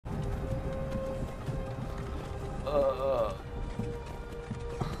Huh?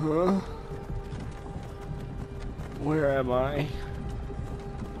 Where am I?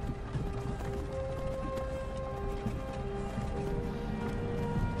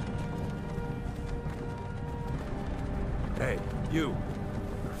 Hey, you.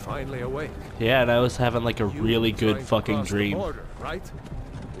 You're finally awake. Yeah, and I was having like a really good trying to fucking cross the dream. border, right?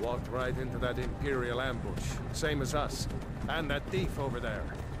 Walked right into that Imperial ambush, same as us. And that thief over there.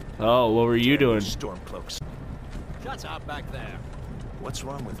 Oh, what were you doing? Stormcloaks. Shut up back there. What's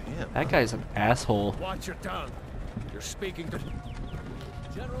wrong with him? That guy's an asshole. Watch your tongue. You're speaking to...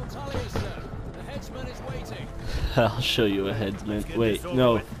 General Tully, sir. The headsman is waiting. I'll show you a headsman. get Wait, this over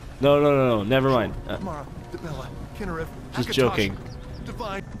no. with. No, never mind. Mara, Debella, Kinnereth, Just Akatosh, joking.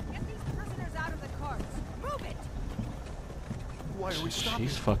 Divine. Get these prisoners out of the carts. Move it! Why are we stopping?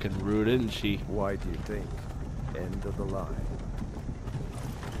 She's fucking rude, isn't she? Why do you think? End of the line.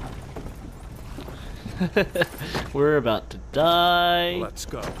 We're about to die. Let's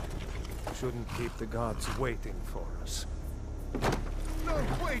go. Shouldn't keep the gods waiting for us. No,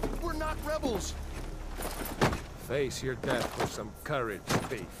 wait, we're not rebels. Face your death with some courage,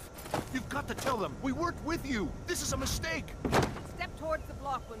 thief. You've got to tell them we weren't with you. This is a mistake. Step towards the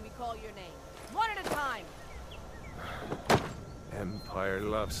block when we call your name. One at a time. Empire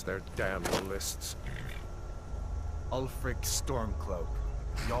loves their damn lists. Ulfric Stormcloak,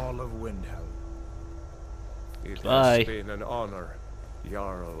 Jarl of Windhelm. It Bye. has been an honor,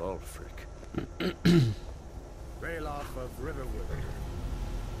 Jarl Ulfric. Ralof of Riverwood.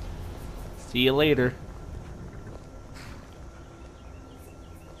 See you later.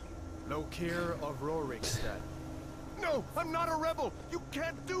 Lokir of Rorikstead. No, I'm not a rebel. You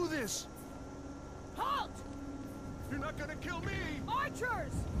can't do this. Halt! You're not gonna kill me.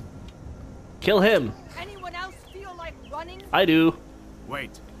 Archers! Kill him. Anyone else feel like running? I do,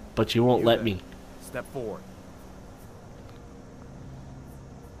 Wait, but you won't You let then. me. step forward.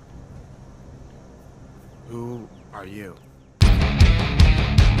 Who are you?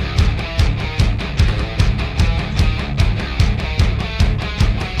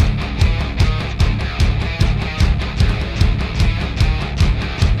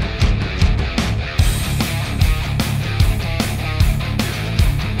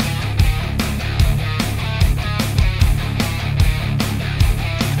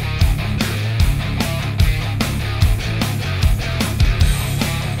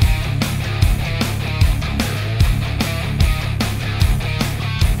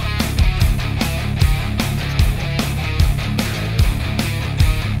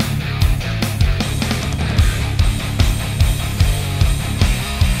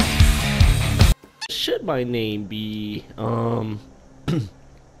 Should my name be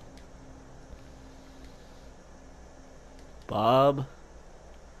Bob?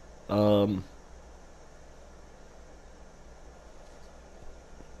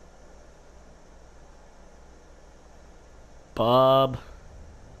 Bob.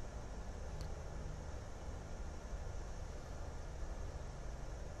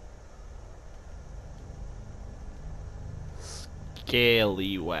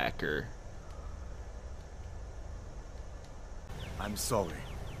 Scallywhacker. I'm sorry.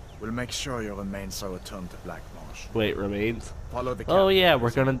 We'll make sure your remains are returned to Black Marsh. Wait, remains? Follow the Oh captain. yeah, we're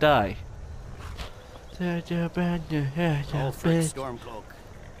gonna die. Ulfric Stormcloak.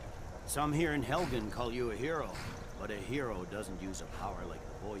 Some here in Helgen call you a hero, but a hero doesn't use a power like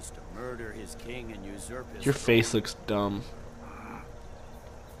the voice to murder his king and usurp his Your throne. face looks dumb.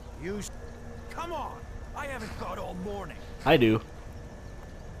 Come on. I haven't got all morning. I do.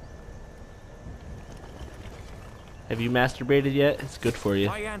 Have you masturbated yet? It's good for you.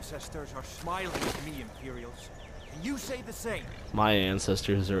 My ancestors are smiling at me, Imperials. And you say the same. My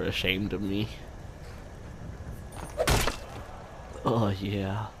ancestors are ashamed of me. Oh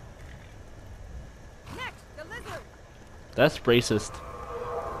yeah. Next, the lizard! That's racist.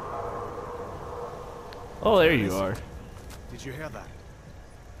 Oh, there you are. Did you hear that?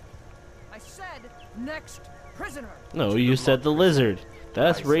 I said, next prisoner! No, you said the lizard.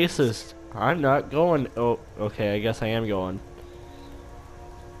 That's racist. I'm not going. Oh, okay, I guess I am going.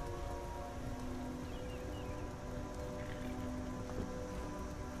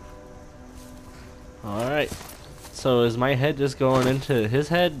 Alright. So is my head just going into his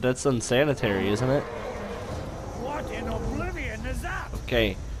head? That's unsanitary, isn't it? What in oblivion is that?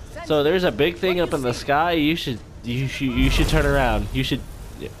 Okay. So there's a big thing up in the sky. You should turn around. You should.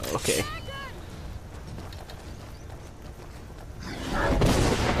 Yeah, okay.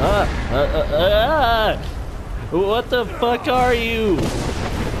 What the fuck are you?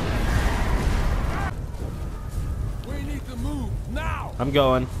 We need to move now. I'm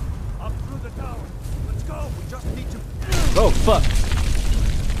going. Up through the tower. Let's go. We just need to. Oh fuck!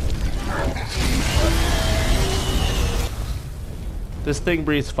 This thing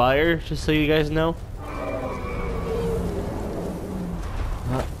breathes fire, just so you guys know.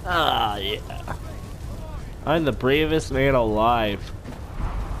 Yeah. I'm the bravest man alive.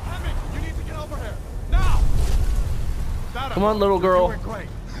 You need to get over here now. Come on, little girl.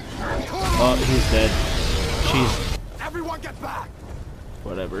 Oh, he's dead. She's. Everyone get back.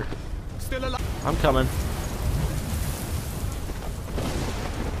 Whatever. Still alive. I'm coming.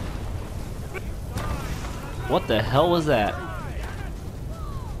 What the hell was that?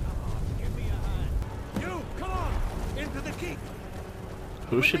 You, come on. Into the keep.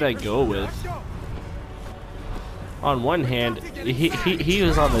 Who should I go with? On one hand, he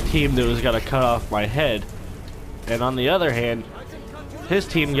was on the team that was gonna cut off my head, and on the other hand, his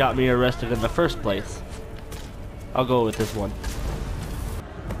team got me arrested in the first place. I'll go with this one.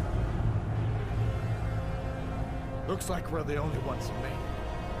 Looks like we're the only ones in Maine.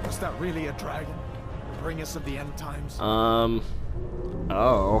 Was that really a dragon? Bring us of the end times? Oh.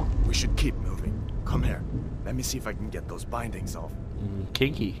 We should keep moving. Come here. Let me see if I can get those bindings off.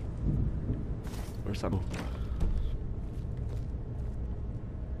 Kinky. Or something.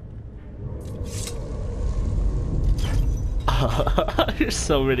 There's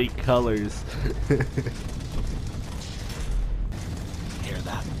so many colors. Hear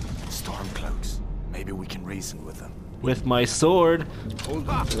that? Storm cloaks. Maybe we can reason with them. With my sword. Hold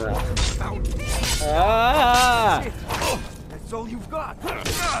up. Ah! That's all you've got.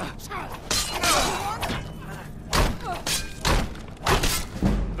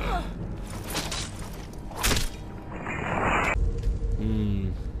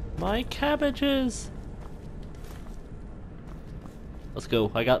 My cabbages. Let's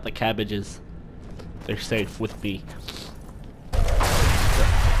go. I got the cabbages. They're safe with me.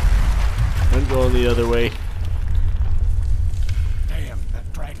 I'm going the other way. Damn,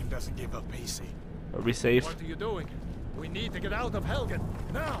 that dragon doesn't give up easy. Are we safe? What are you doing? We need to get out of Helgen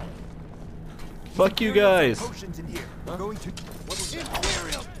now. Fuck you guys. Potions in here. We're going to. What was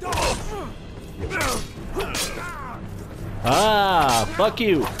Imperial? Ah, fuck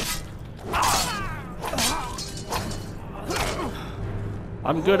you.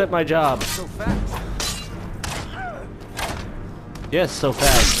 I'm good at my job. So fast. Yes, so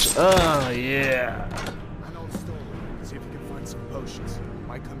fast. Oh, yeah. An old store. See if we can find some potions.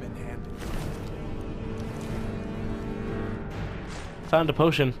 Might come in handy. Found a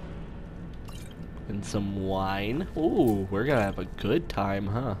potion. And some wine. Ooh, we're gonna have a good time,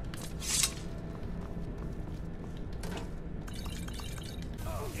 huh?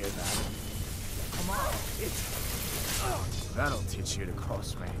 Hear that? Come on. That'll teach you to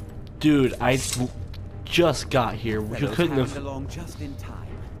cross me. Dude, I just got here. You Fellows couldn't happened have. along just in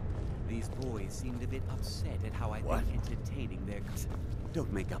time. These boys seemed a bit upset at how I've What? been entertaining their.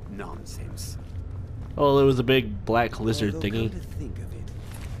 Don't make up nonsense. Oh, it was a big black lizard Although, thingy. come to think of it,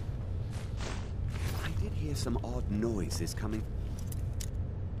 I did hear some odd noises coming.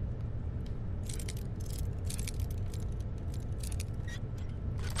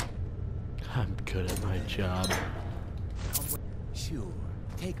 I'm good at my job. Sure,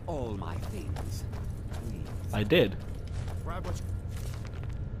 take all my things. Please. I did. Grab what you...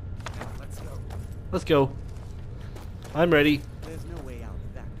 Let's go. Let's go. I'm ready. There's no way out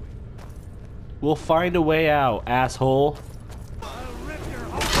that way. We'll find a way out, asshole.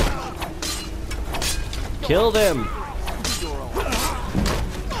 Kill them.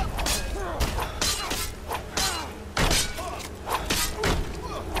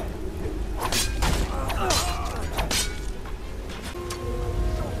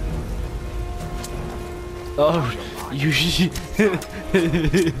 Oh, you.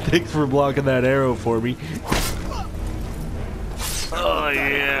 Thanks for blocking that arrow for me. Oh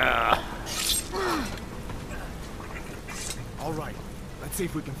yeah. All right. Let's see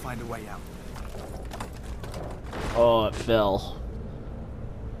if we can find a way out. Oh, it fell.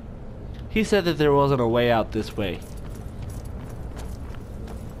 He said that there wasn't a way out this way.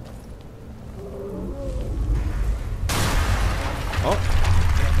 Oh.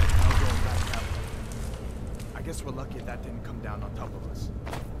 I guess we're lucky that didn't come down on top of us.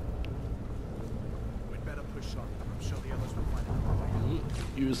 We'd better push on. I'm sure the others will find another way out.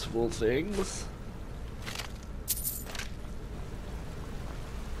 Useful things.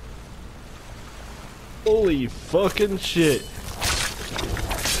 Holy fucking shit.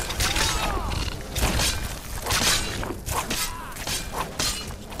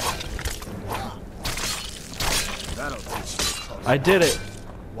 That'll teach you to cross. I did it.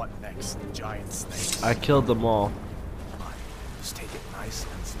 What next? Giant snakes. I killed them all. Fine. Just take it nice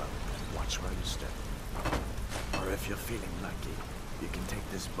and slow. Watch where you step. if you're feeling lucky, you can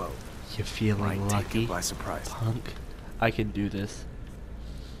take this boat. You feeling Might take lucky, you by surprise. punk? I can do this.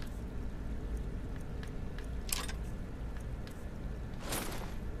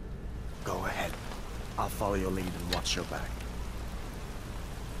 Go ahead. I'll follow your lead and watch your back.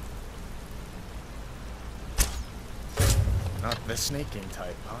 Not the sneaking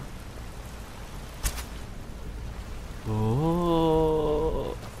type, huh?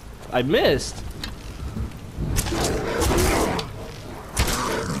 Oh, I missed.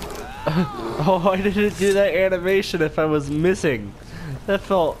 Oh, I didn't do that animation if I was missing. That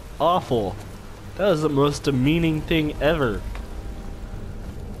felt awful. That was the most demeaning thing ever.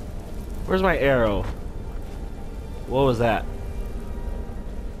 Where's my arrow? What was that?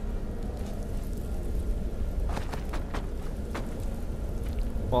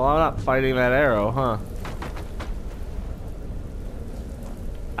 Well, I'm not fighting that arrow, huh?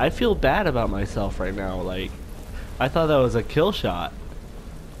 I feel bad about myself right now. Like, I thought that was a kill shot.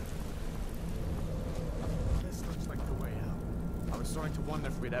 This looks like the way out. I was starting to wonder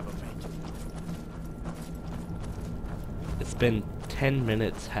if we'd ever make it. It's been 10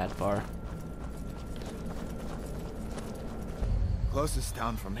 minutes, Hadvar. Closest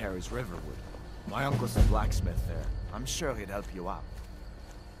town from here is Riverwood. My uncle's a blacksmith there. I'm sure he'd help you out.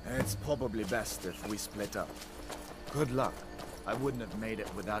 It's probably best if we split up. Good luck. I wouldn't have made it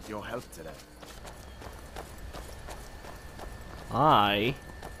without your help today. I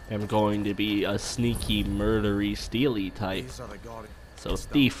am going to be a sneaky, murdery, steely type. These are the guardian So stones.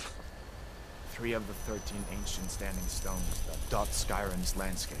 thief. 3 of the 13 ancient standing stones that dot Skyrim's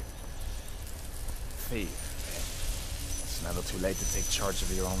landscape. Thief. It's never too late to take charge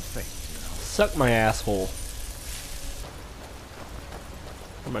of your own fate, you know. Suck my asshole.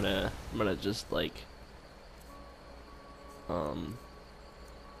 I'm gonna just like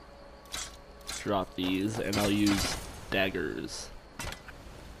drop these, and I'll use daggers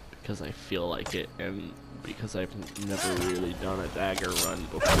because I feel like it, and because I've never really done a dagger run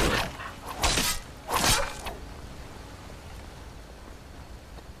before.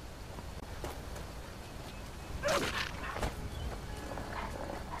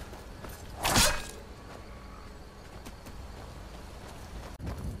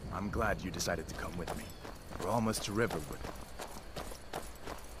 I'm glad you decided to come with me. We're almost to Riverwood.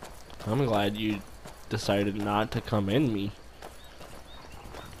 I'm glad you decided not to come in me.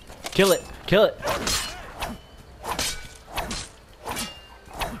 Kill it! Kill it!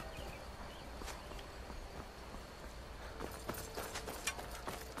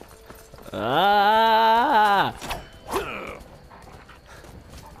 Ah!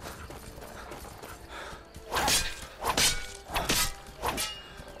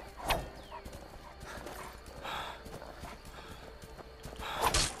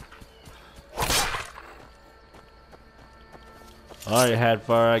 Alright,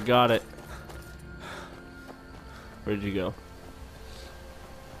 Hadvar, I got it. Where'd you go?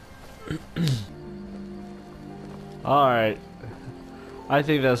 Alright. I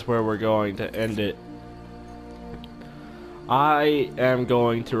think that's where we're going to end it. I am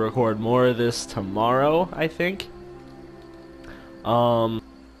going to record more of this tomorrow, I think. I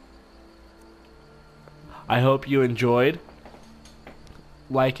hope you enjoyed.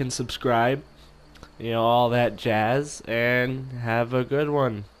 Like and subscribe. You know, all that jazz, and have a good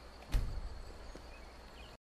one.